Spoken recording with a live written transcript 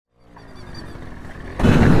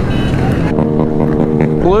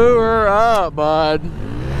up, bud.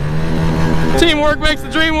 Teamwork makes the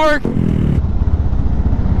dream work. Let's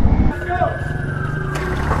go.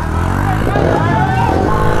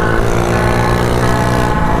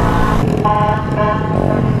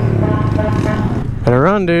 Better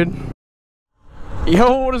run, dude.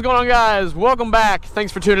 Yo, what is going on, guys? Welcome back.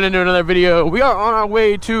 Thanks for tuning in to another video. We are on our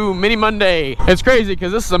way to Mini Monday. It's crazy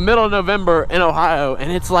because this is the middle of November in Ohio and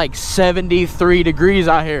it's like 73 degrees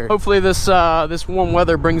out here. Hopefully this warm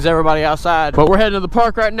weather brings everybody outside. But we're heading to the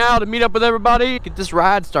park right now to meet up with everybody, get this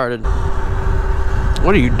ride started.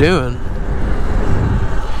 What are you doing?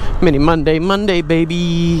 Mini Monday,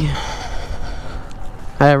 baby.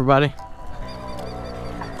 Hi, everybody.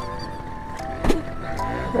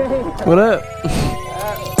 What up?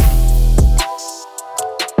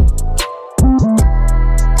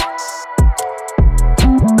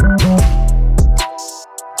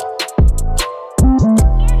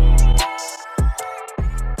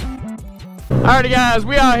 Alrighty, guys,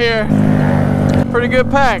 we out here. Pretty good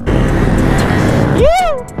pack. Woo!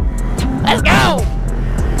 Let's go!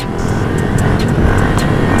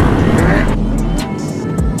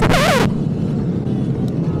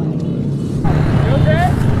 You okay?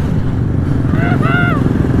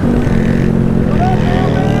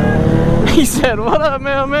 He said, "What up,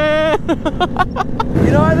 mailman?" You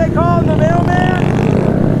know why they call him the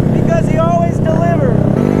mailman? Because he always delivers.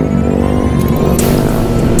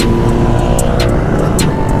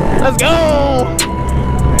 Let's go!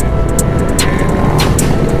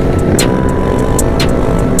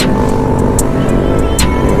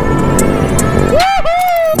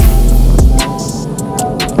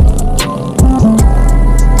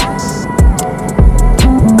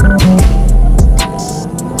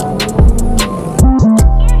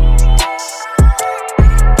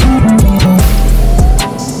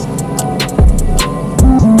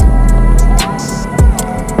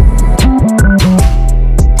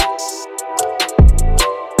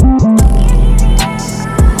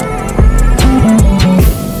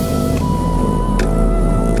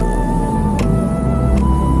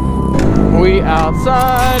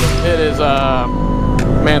 Outside, it is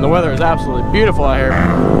man, the weather is absolutely beautiful out here.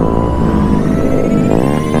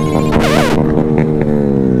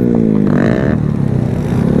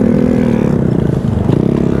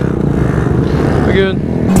 We're good.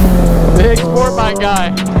 Big sport bike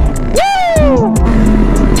guy. Woo!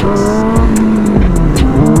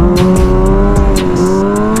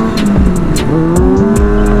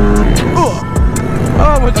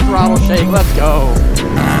 Oh, with the throttle shake, let's go.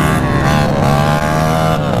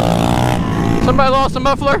 Somebody lost a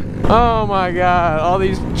muffler? Oh my god, all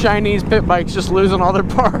these Chinese pit bikes just losing all their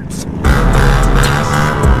parts.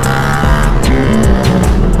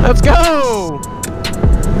 Let's go!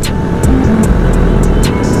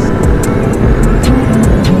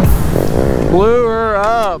 Blew her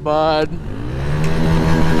up, bud.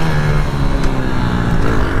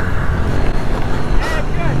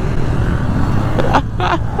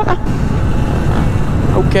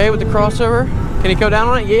 Okay, with the crossover. Can he go down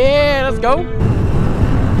on it? Yeah, let's go.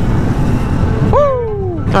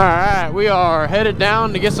 Woo! All right, we are headed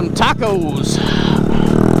down to get some tacos.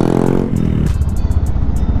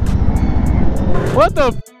 What the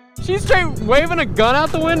f? She's straight waving a gun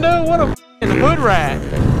out the window? What a f***ing hood rat.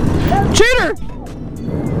 Cheater!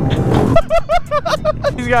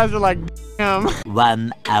 These guys are like, damn.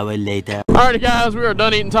 1 hour later. Alrighty, guys, we are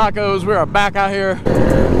done eating tacos. We are back out here.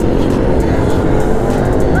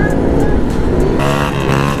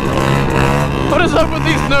 What is up with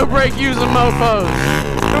these no brake using mofos?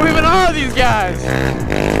 Who even are these guys?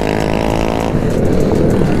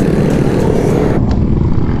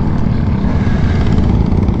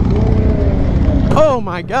 Oh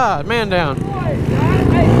my god, man down.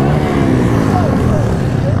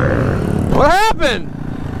 What happened?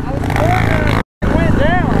 It went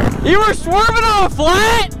down. You were swerving on a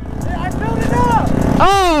flat? I filled it up.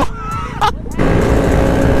 Oh!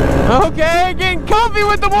 Okay, getting comfy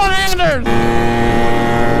with the one-handers.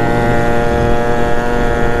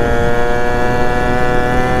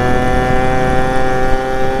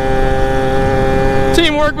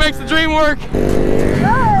 Teamwork makes the dream work.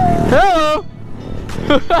 Hello.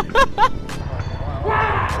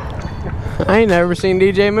 I ain't never seen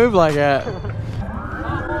DJ move like that.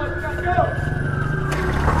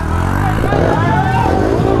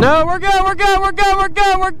 No, we're good, we're good, we're good, we're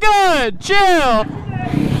good, we're good. Chill.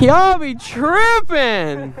 Y'all be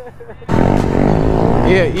tripping.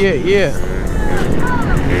 Yeah.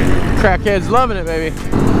 Crackheads loving it, baby.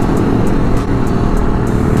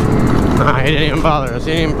 Nah, he didn't even bother us.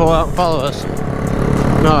 He didn't even pull out and follow us.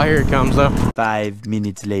 No, here he comes though. 5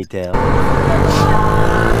 minutes later.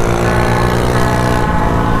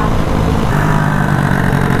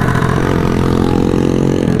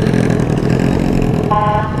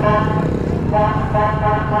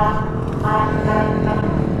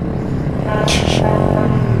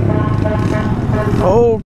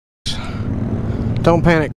 Oh, don't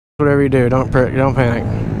panic. Whatever you do, don't panic.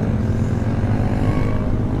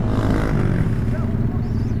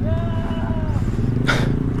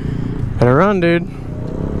 Better run, dude.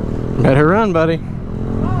 Better run, buddy.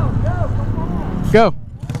 Go.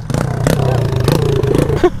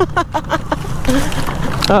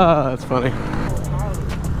 Oh, that's funny.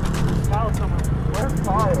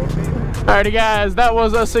 Alrighty guys, that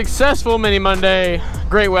was a successful mini Monday.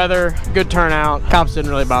 Great weather, good turnout. Cops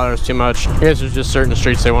didn't really bother us too much. I guess there's just certain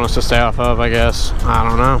streets they want us to stay off of, I guess. I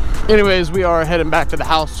don't know. Anyways, we are heading back to the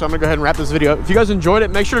house, so I'm gonna go ahead and wrap this video up. If you guys enjoyed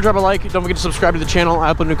it, make sure to drop a like. Don't forget to subscribe to the channel.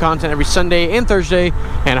 I upload new content every Sunday and Thursday,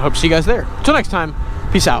 and I hope to see you guys there. Until next time,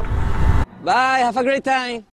 peace out. Bye, have a great time.